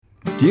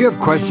Do you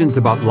have questions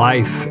about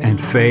life and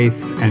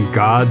faith and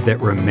God that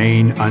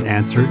remain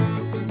unanswered?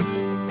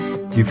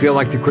 Do you feel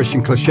like the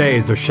Christian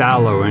cliches are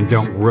shallow and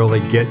don't really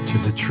get to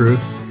the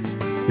truth?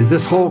 Is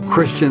this whole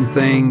Christian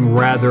thing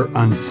rather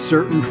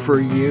uncertain for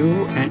you?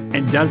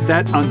 And does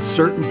that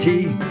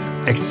uncertainty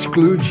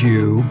exclude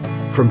you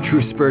from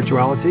true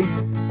spirituality?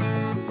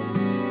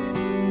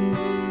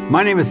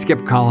 My name is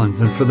Skip Collins,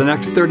 and for the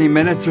next 30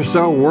 minutes or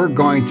so, we're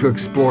going to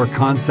explore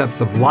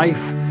concepts of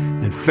life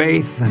and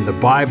faith and the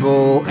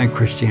Bible and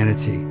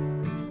Christianity.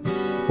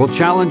 We'll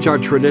challenge our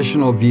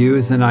traditional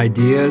views and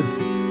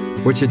ideas,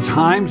 which at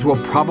times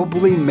will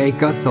probably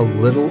make us a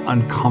little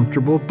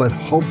uncomfortable, but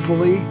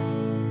hopefully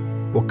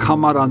we'll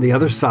come out on the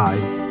other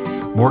side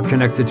more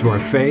connected to our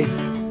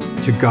faith,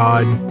 to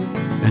God,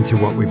 and to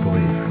what we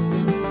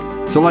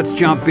believe. So let's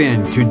jump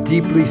into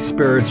deeply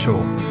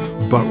spiritual,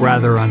 but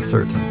rather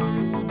uncertain.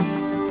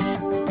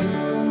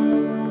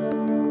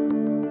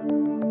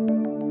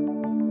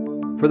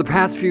 For the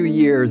past few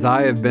years,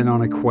 I have been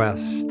on a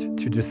quest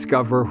to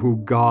discover who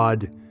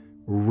God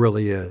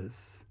really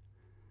is.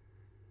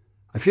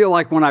 I feel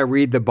like when I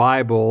read the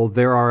Bible,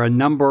 there are a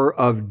number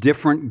of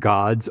different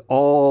gods,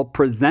 all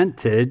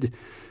presented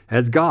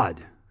as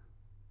God.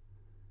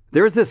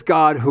 There's this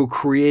God who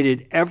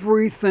created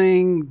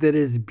everything that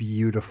is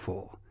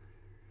beautiful,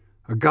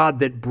 a God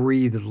that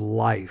breathed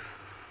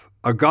life,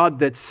 a God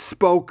that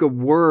spoke a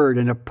word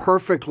and a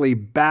perfectly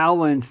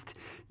balanced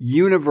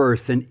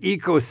universe and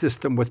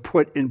ecosystem was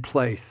put in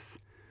place.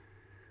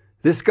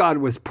 This God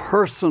was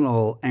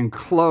personal and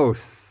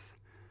close.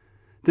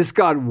 This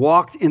God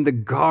walked in the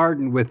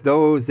garden with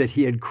those that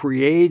he had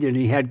created, and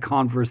he had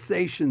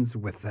conversations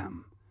with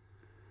them.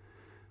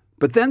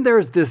 But then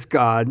there's this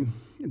God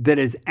that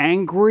is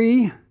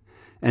angry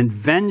and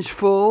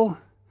vengeful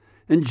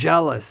and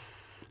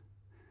jealous.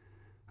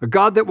 A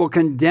God that will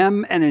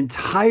condemn an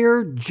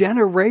entire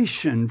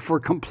generation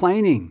for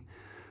complaining.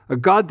 A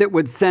God that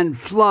would send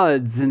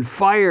floods and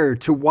fire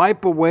to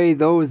wipe away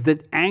those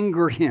that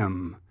anger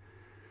him.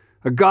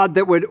 A God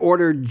that would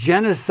order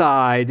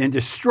genocide and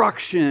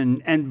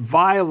destruction and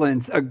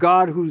violence. A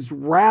God whose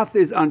wrath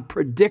is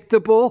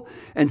unpredictable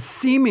and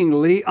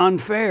seemingly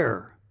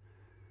unfair.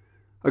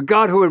 A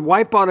God who would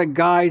wipe out a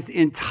guy's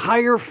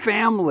entire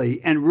family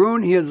and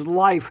ruin his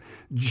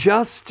life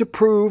just to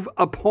prove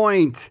a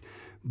point.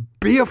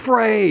 Be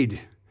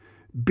afraid.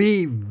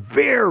 Be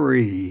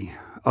very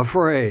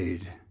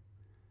afraid.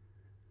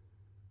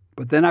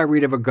 But then I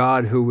read of a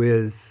God who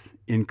is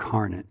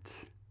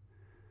incarnate,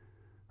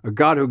 a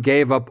God who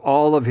gave up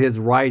all of his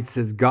rights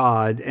as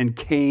God and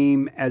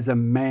came as a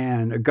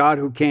man, a God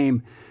who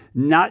came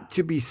not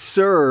to be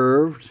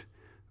served,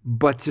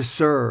 but to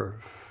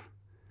serve.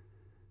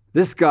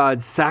 This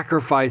God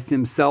sacrificed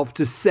himself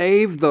to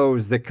save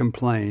those that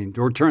complained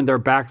or turned their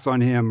backs on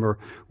him or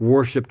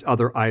worshiped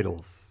other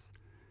idols.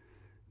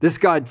 This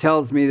God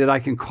tells me that I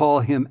can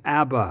call him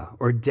Abba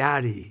or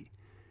Daddy,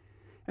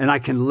 and I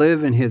can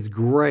live in his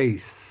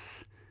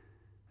grace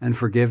and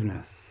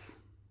forgiveness.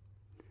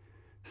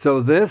 So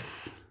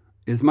this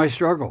is my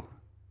struggle.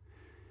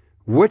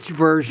 Which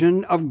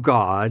version of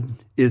God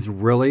is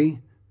really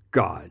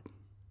God?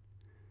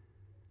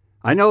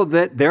 I know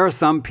that there are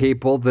some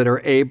people that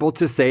are able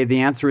to say the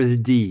answer is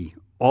D,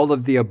 all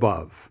of the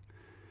above.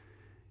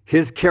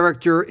 His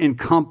character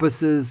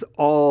encompasses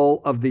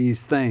all of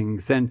these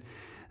things. And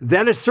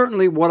that is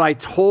certainly what I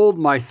told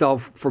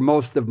myself for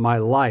most of my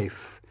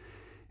life.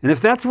 And if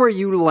that's where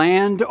you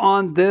land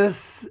on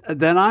this,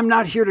 then I'm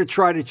not here to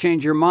try to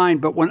change your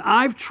mind. But when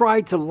I've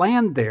tried to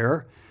land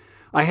there,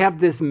 I have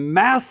this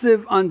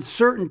massive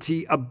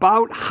uncertainty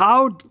about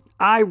how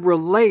I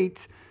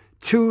relate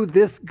to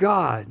this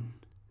God.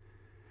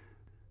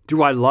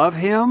 Do I love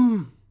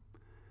him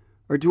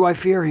or do I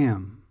fear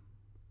him?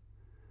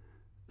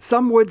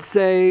 Some would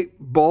say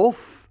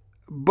both,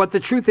 but the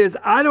truth is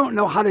I don't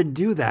know how to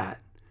do that.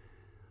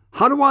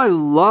 How do I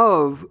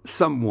love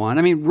someone?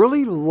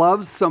 Really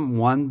love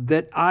someone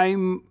that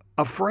I'm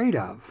afraid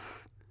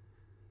of?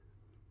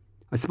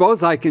 I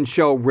suppose I can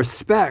show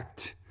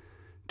respect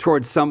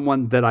towards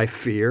someone that I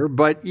fear,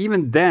 but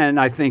even then,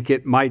 I think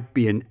it might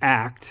be an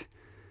act.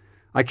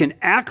 I can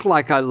act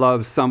like I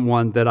love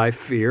someone that I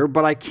fear,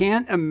 but I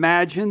can't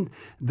imagine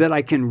that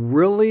I can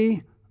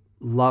really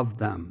love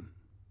them.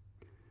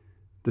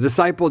 The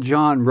disciple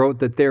John wrote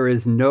that there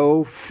is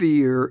no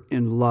fear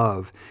in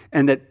love,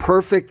 and that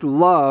perfect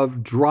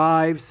love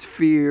drives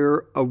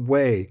fear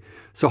away.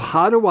 So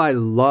how do I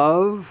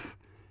love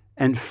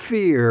and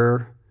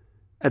fear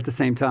at the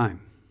same time?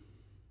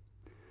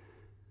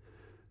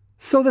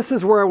 So this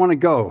is where I want to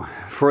go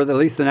for at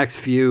least the next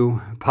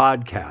few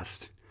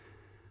podcasts.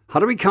 How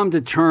do we come to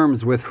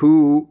terms with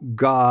who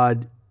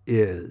God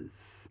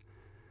is?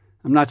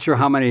 I'm not sure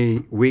how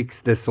many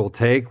weeks this will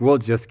take. We'll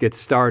just get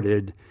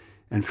started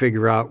and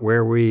figure out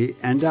where we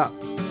end up.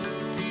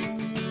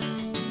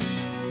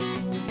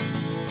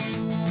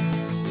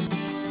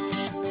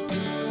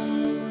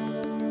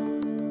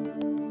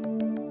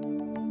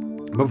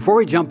 But before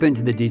we jump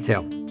into the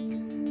detail,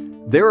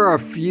 There are a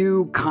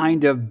few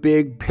kind of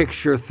big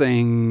picture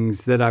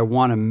things that I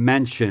want to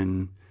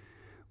mention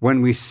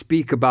when we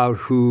speak about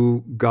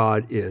who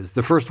God is.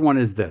 The first one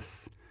is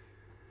this: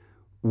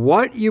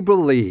 what you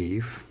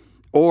believe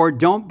or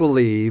don't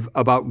believe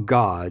about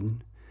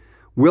God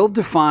will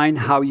define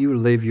how you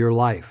live your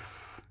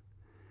life.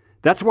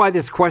 That's why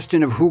this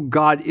question of who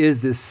God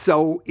is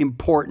so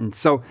important.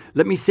 So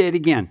let me say it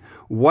again.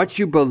 What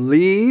you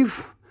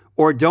believe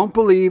or don't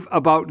believe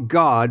about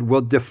God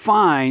will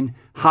define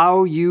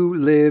how you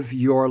live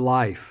your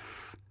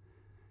life.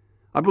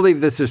 I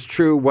believe this is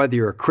true whether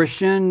you're a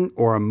Christian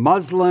or a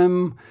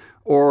Muslim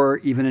or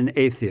even an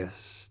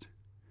atheist.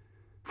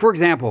 For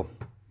example,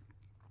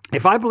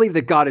 if I believe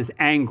that God is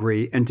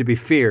angry and to be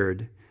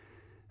feared,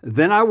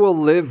 then I will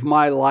live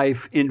my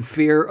life in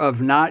fear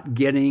of not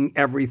getting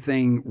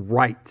everything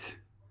right.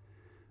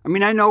 I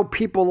mean, I know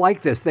people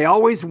like this. They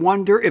always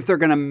wonder if they're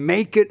going to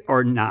make it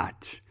or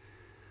not.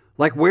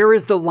 Like, where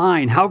is the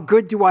line? How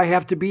good do I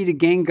have to be to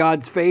gain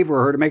God's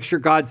favor or to make sure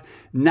God's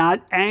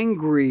not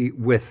angry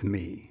with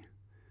me?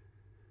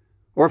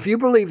 Or if you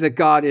believe that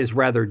God is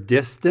rather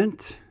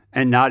distant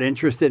and not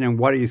interested in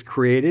what he's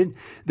created,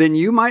 then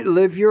you might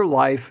live your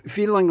life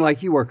feeling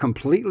like you are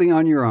completely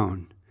on your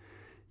own.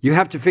 You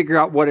have to figure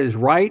out what is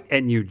right,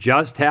 and you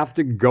just have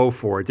to go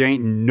for it. There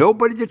ain't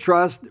nobody to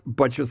trust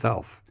but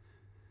yourself.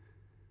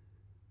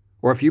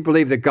 Or if you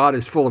believe that God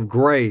is full of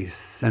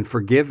grace and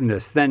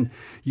forgiveness, then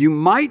you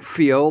might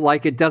feel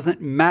like it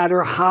doesn't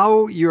matter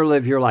how you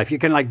live your life. You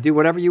can do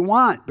whatever you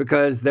want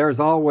because there's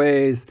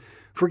always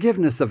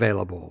forgiveness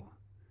available.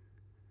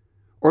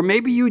 Or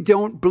maybe you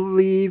don't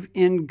believe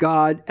in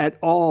God at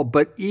all,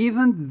 but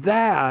even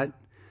that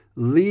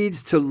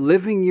leads to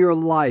living your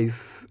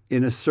life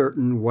in a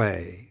certain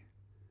way.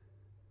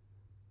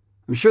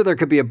 I'm sure there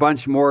could be a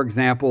bunch more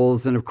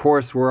examples, and of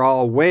course, we're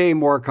all way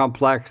more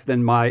complex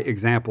than my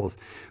examples.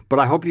 But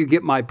I hope you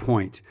get my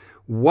point.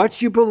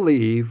 What you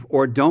believe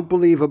or don't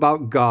believe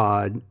about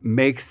God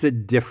makes a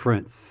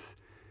difference.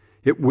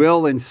 It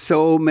will, in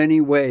so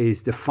many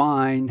ways,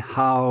 define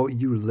how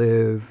you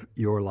live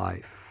your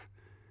life.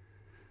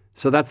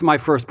 So that's my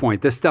first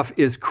point. This stuff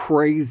is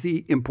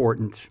crazy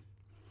important.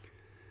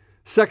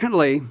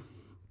 Secondly,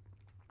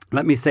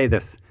 let me say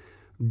this.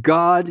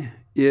 God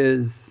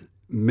is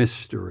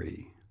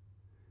mystery.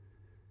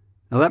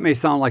 Now, that may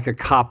sound like a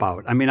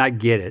cop-out. I mean, I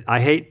get it. I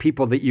hate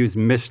people that use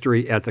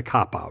mystery as a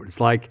cop-out. It's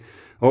like,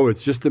 oh,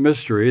 it's just a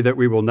mystery that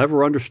we will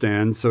never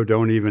understand, so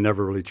don't even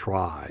ever really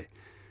try.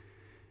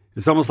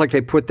 It's almost like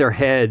they put their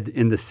head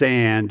in the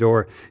sand,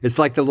 or it's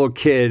like the little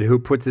kid who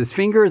puts his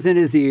fingers in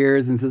his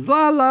ears and says,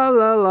 la, la,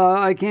 la,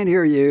 la, I can't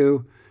hear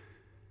you.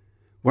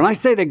 When I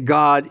say that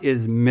God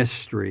is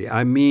mystery,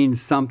 I mean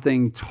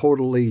something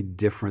totally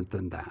different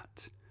than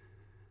that.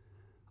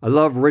 I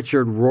love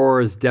Richard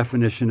Rohr's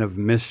definition of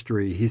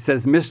mystery. He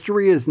says,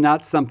 mystery is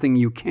not something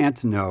you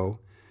can't know.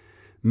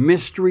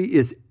 Mystery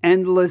is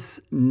endless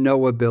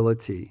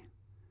knowability.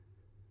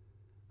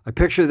 I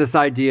picture this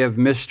idea of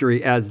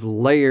mystery as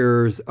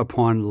layers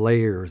upon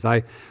layers.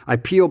 I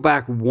peel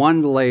back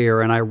one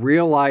layer and I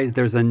realize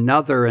there's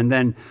another and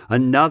then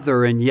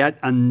another and yet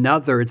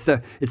another. It's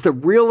the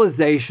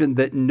realization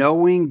that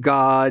knowing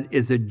God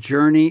is a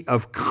journey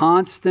of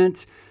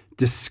constant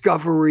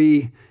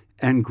discovery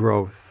and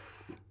growth.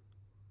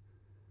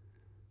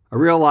 I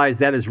realize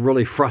that is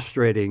really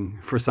frustrating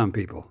for some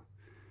people.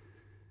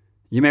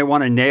 You may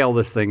want to nail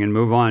this thing and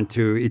move on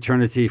to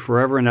eternity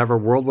forever and ever,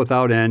 world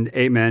without end,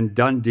 amen,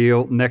 done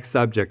deal, next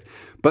subject.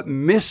 But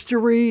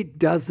mystery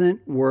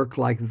doesn't work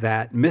like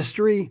that.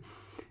 Mystery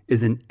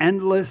is an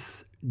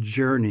endless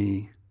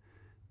journey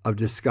of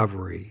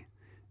discovery,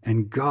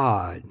 and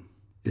God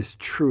is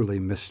truly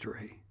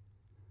mystery.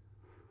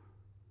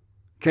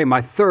 Okay,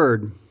 my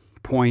third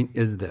point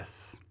is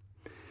this,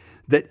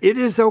 that it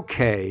is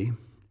okay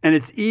and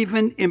it's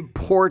even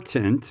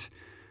important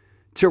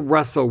to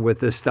wrestle with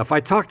this stuff. I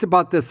talked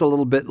about this a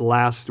little bit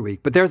last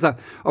week, but there's a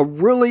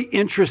really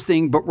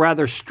interesting but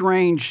rather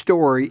strange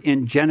story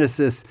in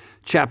Genesis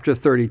chapter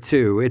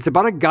 32. It's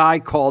about a guy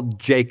called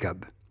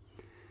Jacob.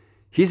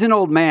 He's an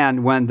old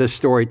man when this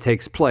story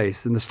takes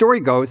place. And the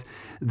story goes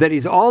that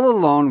he's all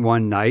alone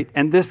one night,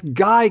 and this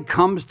guy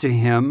comes to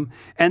him,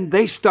 and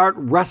they start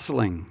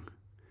wrestling.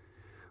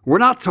 We're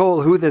not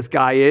told who this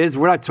guy is.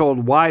 We're not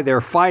told why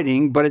they're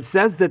fighting, but it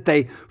says that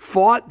they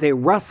fought, they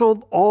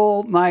wrestled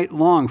all night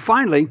long.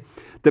 Finally,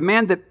 the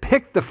man that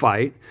picked the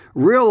fight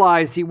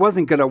realized he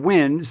wasn't going to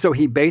win, so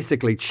he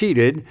basically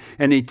cheated,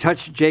 and he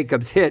touched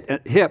Jacob's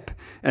hip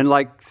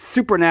and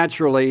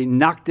supernaturally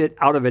knocked it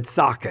out of its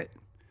socket.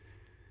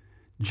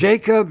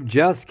 Jacob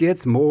just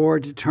gets more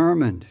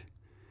determined.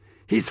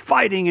 He's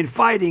fighting and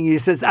fighting. He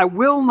says, I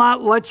will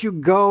not let you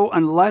go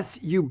unless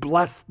you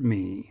bless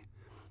me.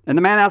 And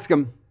the man asked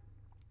him,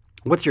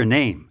 what's your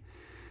name?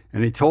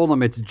 And he told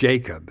him it's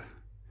Jacob.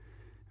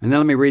 And then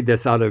let me read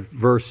this out of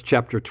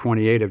chapter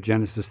 28 of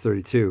Genesis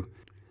 32.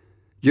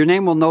 Your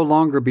name will no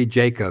longer be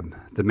Jacob,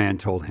 the man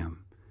told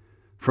him.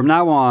 From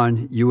now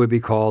on, you will be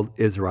called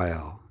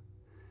Israel,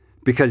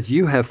 because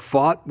you have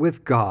fought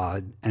with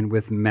God and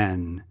with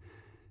men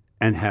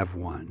and have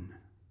won.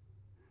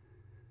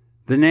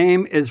 The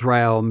name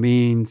Israel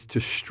means to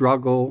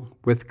struggle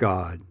with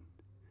God.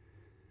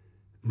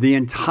 The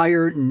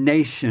entire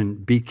nation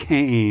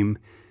became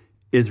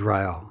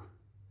Israel.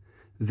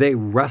 They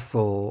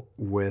wrestle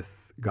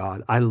with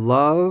God. I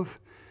love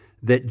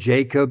that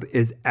Jacob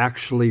is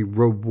actually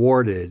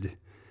rewarded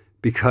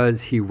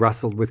because he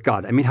wrestled with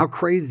God. I mean, how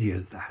crazy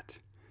is that?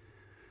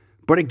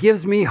 But it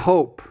gives me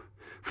hope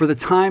for the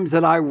times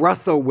that I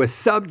wrestle with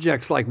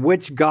subjects like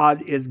which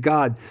God is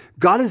God.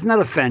 God is not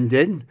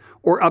offended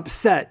or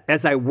upset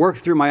as I work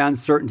through my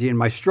uncertainty and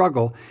my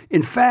struggle.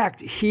 In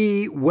fact,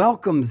 he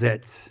welcomes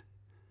it.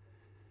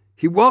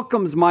 He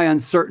welcomes my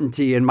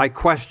uncertainty and my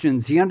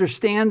questions. He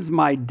understands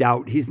my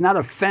doubt. He's not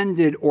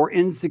offended or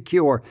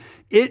insecure.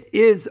 It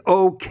is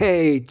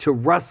okay to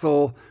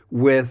wrestle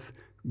with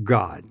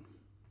God.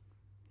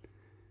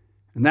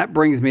 And that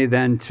brings me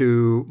then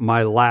to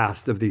my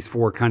last of these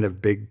four kind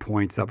of big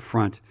points up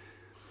front.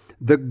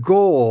 The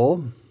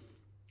goal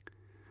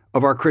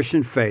of our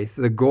Christian faith,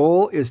 the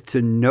goal is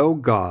to know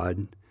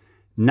God,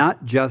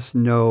 not just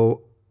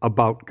know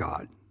about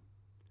God.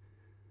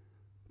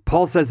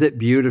 Paul says it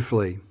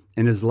beautifully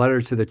in his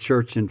letter to the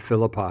church in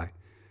Philippi.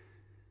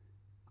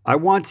 I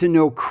want to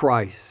know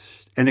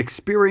Christ and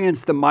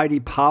experience the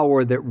mighty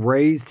power that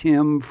raised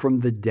him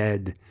from the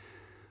dead.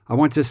 I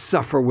want to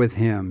suffer with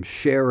him,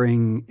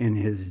 sharing in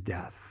his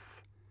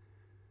death.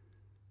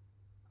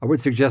 I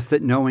would suggest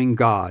that knowing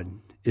God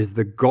is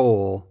the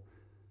goal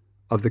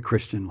of the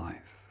Christian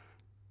life.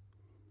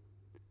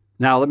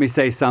 Now, let me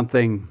say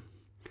something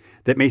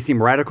that may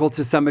seem radical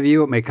to some of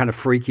you. It may kind of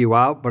freak you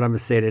out, but I'm going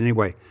to say it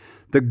anyway.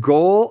 The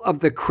goal of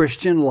the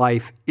Christian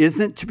life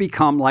isn't to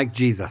become like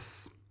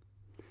Jesus.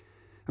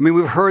 I mean,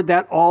 we've heard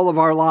that all of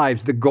our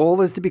lives. The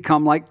goal is to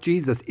become like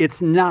Jesus.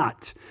 It's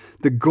not.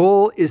 The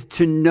goal is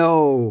to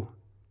know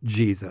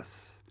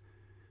Jesus.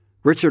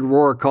 Richard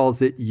Rohr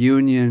calls it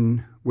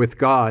union with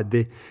God.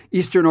 The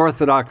Eastern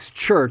Orthodox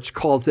Church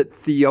calls it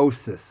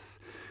theosis,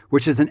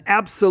 which is an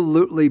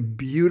absolutely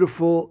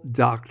beautiful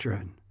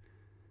doctrine.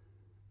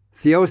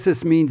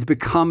 Theosis means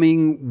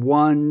becoming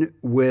one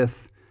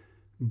with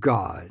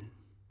God.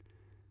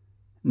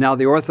 Now,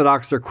 the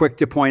Orthodox are quick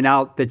to point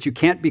out that you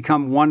can't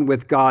become one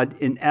with God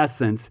in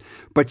essence,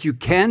 but you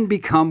can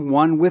become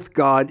one with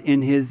God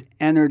in his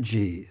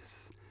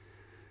energies.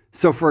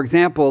 So, for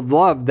example,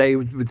 love, they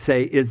would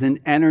say, is an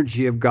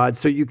energy of God.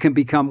 So you can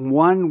become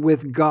one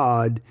with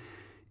God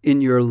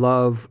in your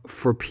love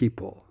for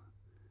people.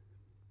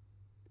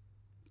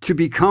 To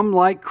become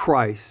like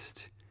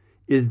Christ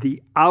is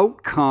the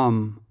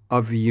outcome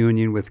of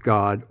union with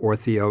God or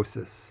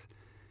theosis.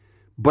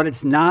 But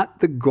it's not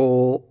the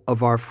goal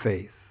of our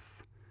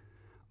faith.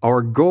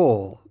 Our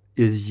goal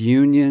is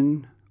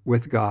union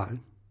with God.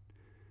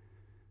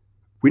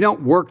 We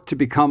don't work to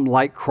become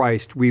like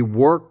Christ. We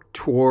work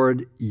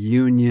toward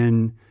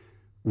union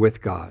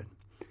with God.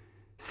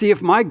 See,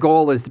 if my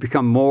goal is to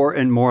become more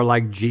and more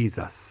like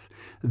Jesus,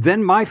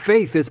 then my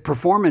faith is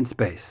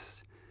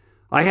performance-based.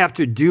 I have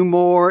to do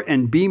more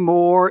and be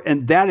more,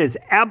 and that is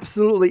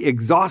absolutely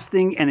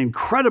exhausting and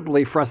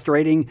incredibly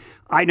frustrating.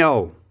 I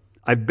know.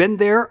 I've been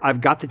there. I've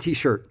got the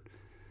t-shirt.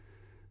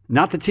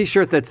 Not the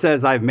t-shirt that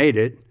says I've made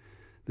it.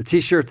 The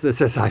t-shirt that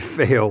says I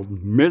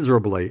failed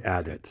miserably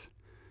at it.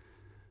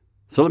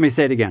 So let me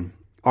say it again.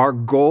 Our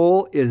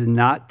goal is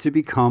not to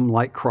become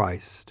like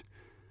Christ.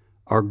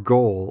 Our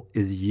goal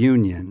is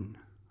union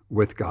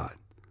with God.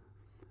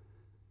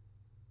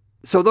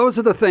 So those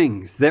are the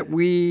things that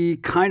we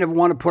kind of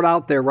want to put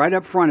out there right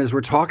up front as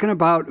we're talking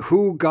about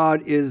who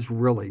God is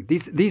really.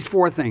 These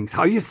four things.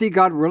 How you see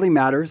God really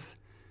matters.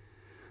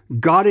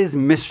 God is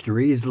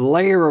mysteries,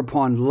 layer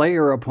upon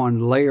layer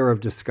upon layer of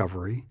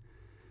discovery.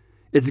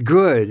 It's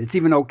good. It's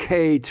even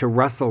okay to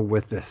wrestle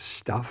with this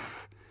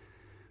stuff.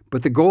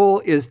 But the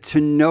goal is to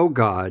know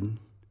God,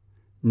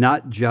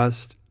 not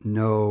just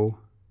know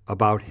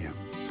about him.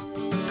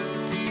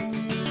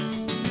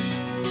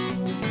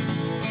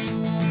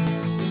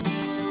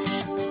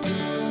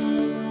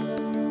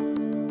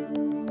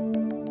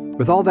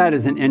 With all that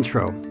as an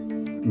intro,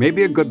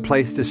 maybe a good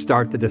place to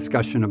start the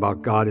discussion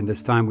about God in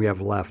this time we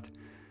have left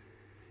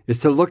is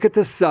to look at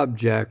the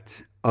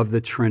subject of the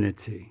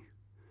Trinity,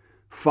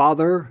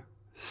 Father,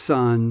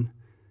 Son,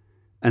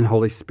 and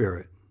Holy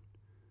Spirit.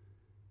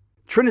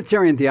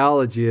 Trinitarian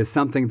theology is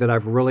something that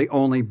I've really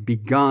only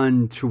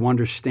begun to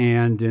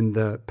understand in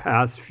the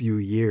past few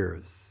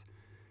years.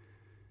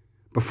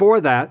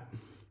 Before that,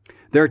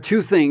 there are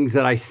two things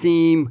that I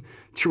seem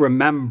to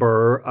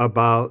remember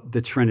about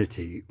the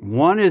Trinity.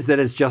 One is that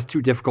it's just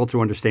too difficult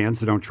to understand,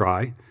 so don't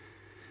try.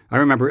 I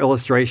remember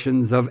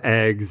illustrations of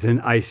eggs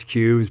and ice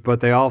cubes,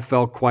 but they all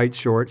fell quite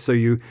short, so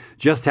you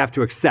just have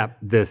to accept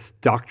this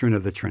doctrine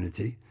of the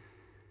Trinity.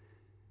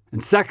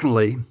 And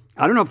secondly,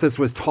 I don't know if this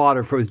was taught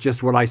or if it was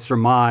just what I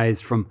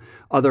surmised from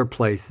other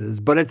places,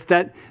 but it's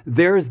that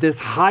there's this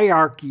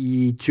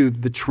hierarchy to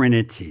the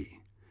Trinity.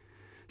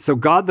 So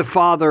God the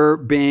Father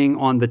being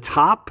on the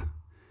top,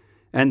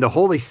 and the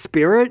Holy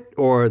Spirit,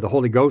 or the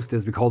Holy Ghost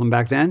as we called him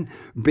back then,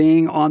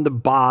 being on the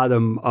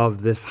bottom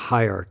of this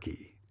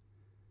hierarchy.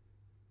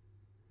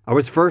 I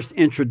was first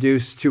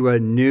introduced to a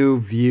new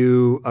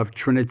view of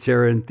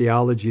Trinitarian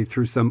theology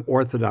through some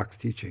Orthodox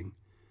teaching.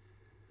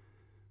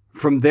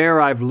 From there,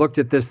 I've looked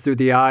at this through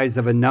the eyes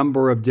of a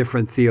number of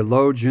different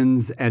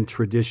theologians and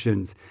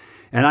traditions.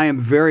 And I am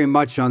very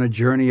much on a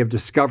journey of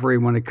discovery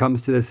when it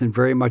comes to this and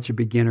very much a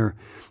beginner.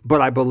 But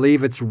I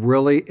believe it's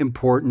really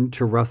important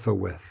to wrestle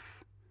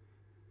with.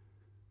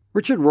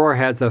 Richard Rohr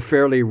has a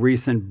fairly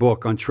recent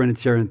book on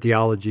Trinitarian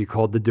theology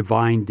called The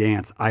Divine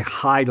Dance. I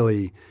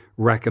highly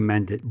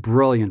recommend it.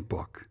 Brilliant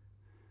book.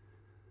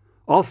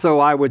 Also,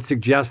 I would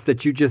suggest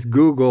that you just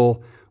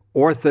Google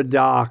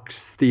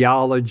Orthodox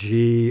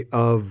theology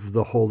of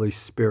the Holy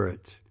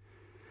Spirit.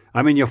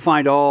 I mean, you'll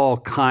find all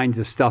kinds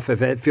of stuff.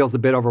 If it feels a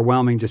bit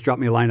overwhelming, just drop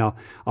me a line.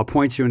 I'll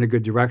point you in a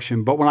good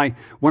direction. But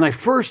when I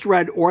first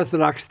read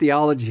Orthodox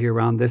theology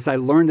around this, I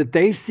learned that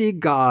they see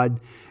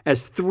God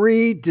as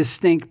three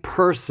distinct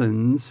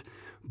persons,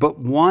 but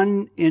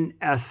one in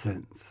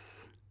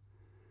essence.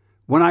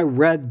 When I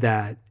read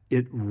that,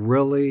 it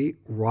really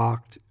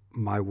rocked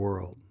my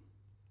world.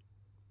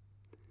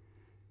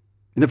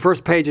 In the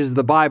first pages of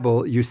the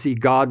Bible, you see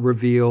God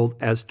revealed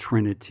as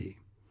Trinity.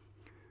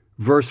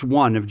 Verse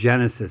 1 of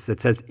Genesis, it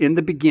says, "In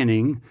the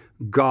beginning,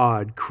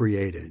 God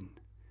created."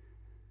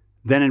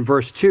 Then in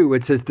verse 2,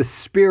 it says, "The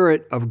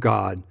Spirit of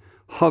God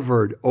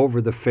hovered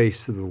over the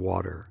face of the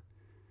water."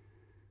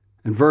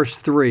 In verse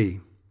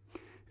 3,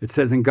 it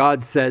says, "And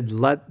God said,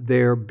 'Let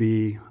there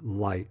be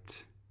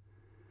light.'"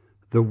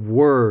 The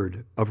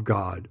Word of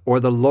God,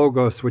 or the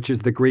Logos, which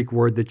is the Greek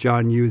word that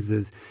John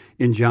uses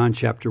in John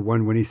chapter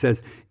 1 when he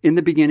says, "In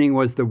the beginning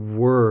was the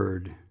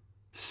Word,"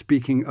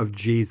 speaking of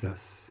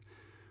Jesus,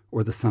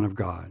 or the Son of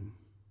God.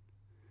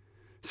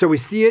 So we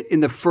see it in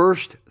the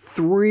first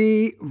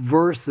 3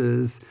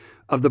 verses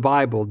of the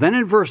Bible. Then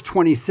in verse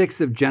 26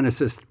 of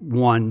Genesis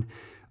 1,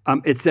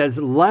 it says,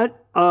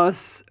 "Let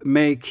us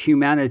make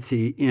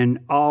humanity in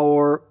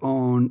our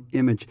own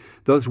image."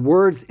 Those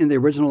words in the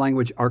original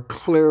language are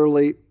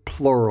clearly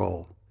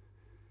plural.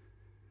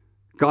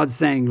 God's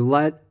saying,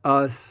 let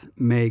us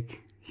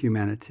make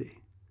humanity.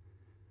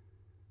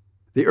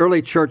 The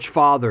early church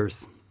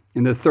fathers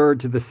in the 3rd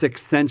to the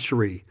 6th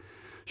century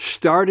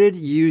started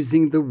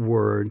using the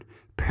word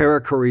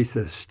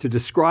perichoresis to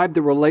describe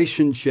the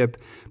relationship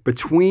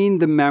between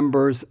the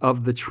members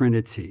of the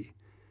Trinity.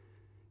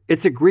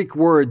 It's a Greek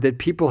word that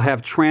people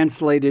have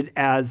translated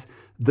as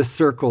the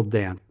circle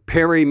dance.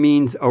 Peri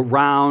means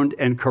around,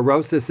 and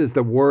choresis is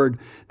the word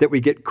that we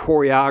get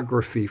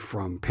choreography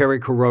from,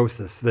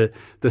 perichoresis,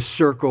 the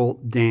circle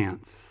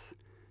dance.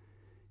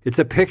 It's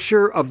a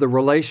picture of the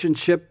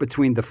relationship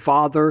between the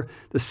Father,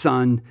 the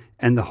Son,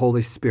 and the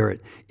Holy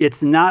Spirit.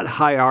 It's not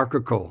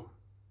hierarchical,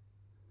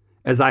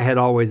 as I had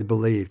always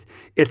believed.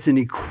 It's an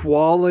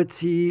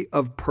equality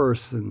of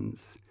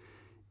persons.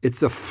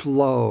 It's a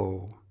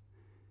flow.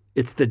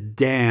 It's the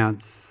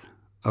dance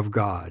of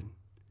God.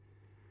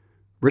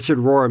 Richard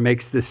Rohr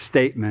makes this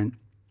statement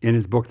in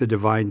his book, The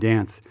Divine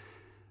Dance.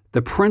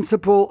 The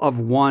principle of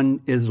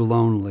one is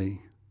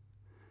lonely.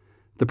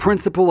 The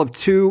principle of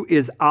two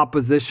is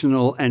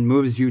oppositional and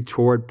moves you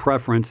toward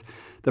preference.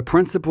 The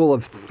principle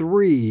of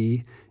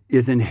three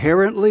is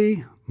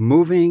inherently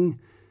moving,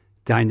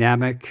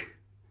 dynamic,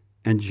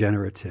 and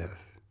generative.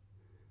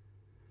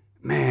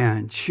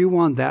 Man, chew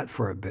on that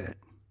for a bit.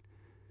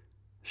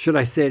 Should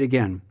I say it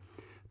again?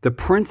 The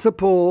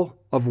principle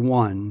of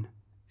one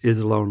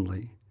is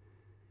lonely.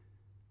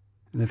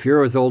 And if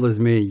you're as old as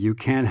me, you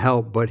can't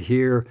help but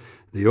hear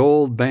the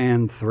old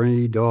band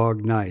Three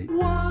Dog Night.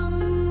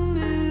 One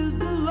is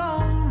the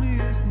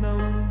loneliest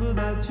number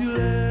that you'll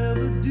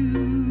ever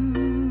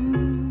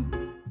do.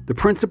 The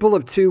principle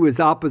of two is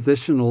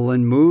oppositional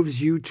and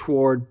moves you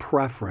toward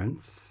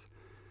preference.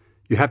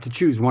 You have to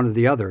choose one or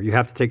the other. You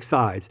have to take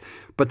sides.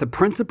 But the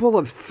principle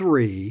of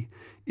three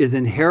is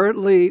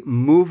inherently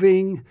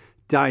moving,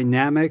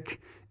 dynamic,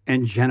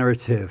 and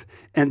generative.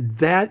 And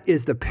that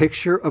is the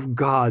picture of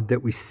God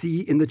that we see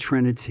in the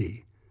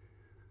Trinity.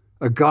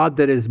 A God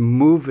that is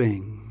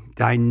moving,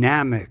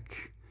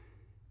 dynamic,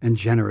 and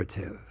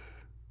generative.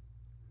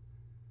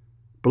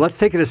 But let's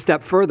take it a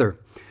step further,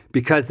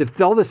 because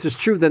if all this is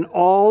true, then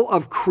all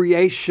of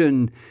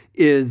creation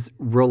is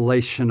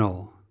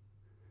relational.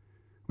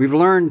 We've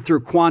learned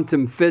through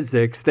quantum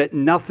physics that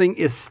nothing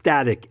is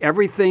static.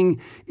 Everything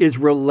is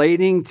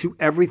relating to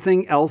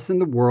everything else in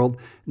the world.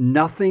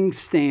 Nothing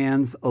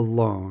stands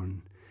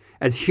alone.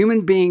 As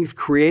human beings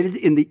created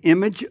in the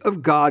image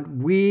of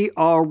God, we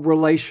are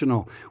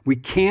relational. We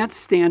can't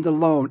stand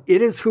alone.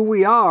 It is who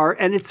we are,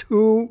 and it's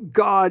who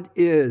God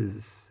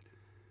is.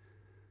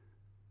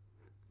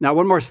 Now,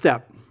 one more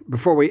step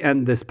before we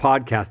end this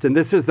podcast, and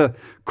this is the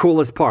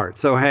coolest part,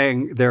 so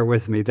hang there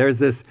with me. There's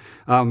this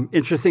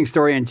interesting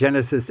story in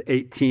Genesis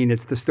 18.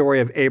 It's the story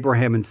of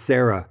Abraham and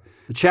Sarah.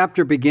 The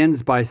chapter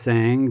begins by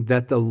saying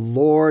that the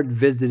Lord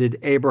visited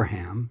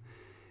Abraham,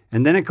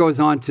 and then it goes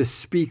on to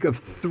speak of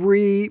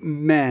 3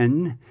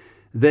 men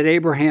that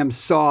Abraham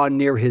saw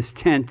near his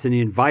tent, and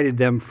he invited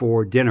them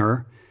for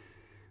dinner.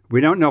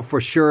 We don't know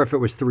for sure if it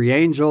was 3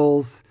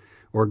 angels,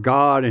 or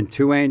God and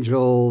 2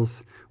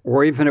 angels,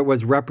 or even it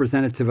was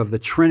representative of the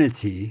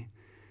Trinity.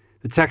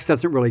 The text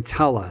doesn't really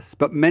tell us,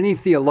 but many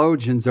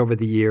theologians over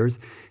the years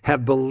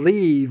have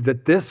believed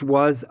that this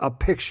was a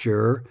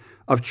picture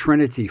of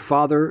Trinity,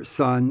 Father,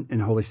 Son,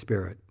 and Holy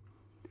Spirit.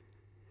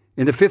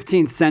 In the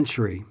 15th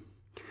century,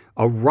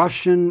 a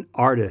Russian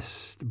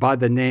artist by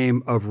the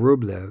name of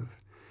Rublev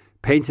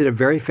painted a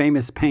very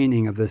famous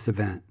painting of this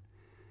event.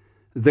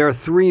 There are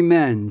three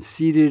men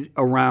seated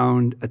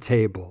around a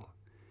table.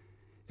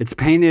 It's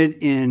painted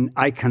in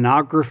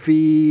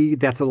iconography.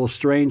 That's a little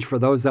strange for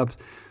those of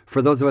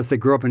us that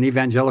grew up in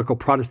evangelical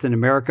Protestant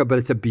America, but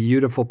it's a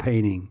beautiful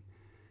painting.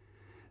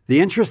 The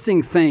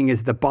interesting thing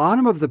is the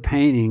bottom of the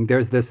painting,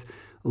 there's this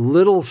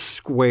little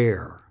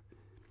square.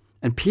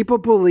 And people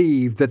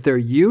believe that there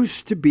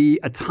used to be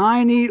a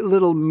tiny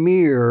little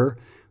mirror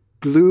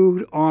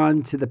glued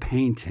onto the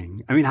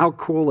painting. I mean, how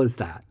cool is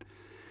that?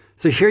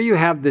 So here you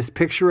have this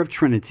picture of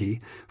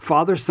Trinity,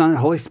 Father, Son, and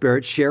Holy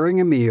Spirit sharing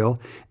a meal.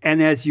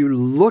 And as you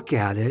look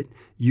at it,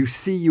 you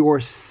see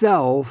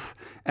yourself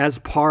as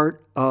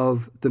part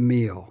of the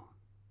meal.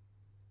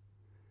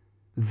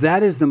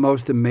 That is the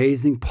most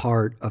amazing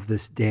part of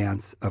this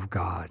dance of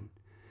God.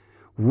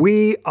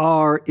 We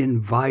are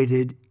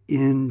invited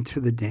into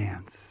the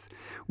dance.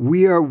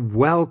 We are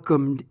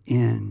welcomed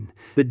in.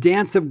 The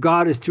dance of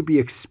God is to be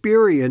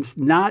experienced,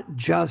 not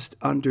just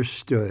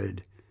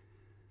understood.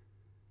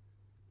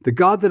 The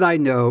God that I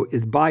know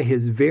is by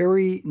his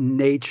very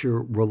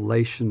nature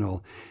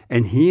relational,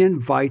 and he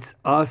invites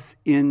us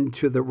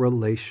into the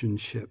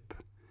relationship.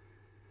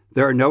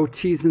 There are no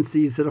T's and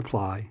C's that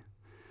apply,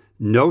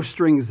 no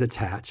strings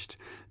attached,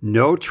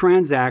 no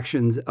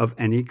transactions of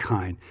any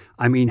kind.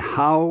 I mean,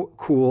 how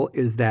cool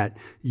is that?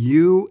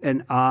 You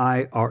and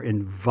I are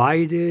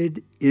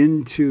invited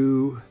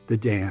into the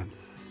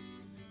dance.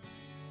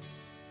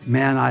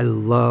 Man, I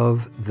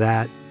love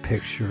that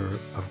picture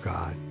of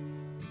God.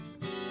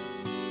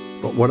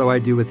 But what do I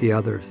do with the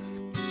others?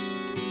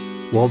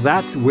 Well,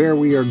 that's where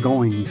we are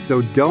going.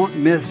 So don't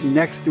miss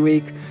next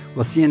week.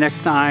 We'll see you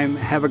next time.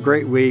 Have a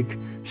great week.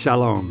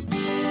 Shalom.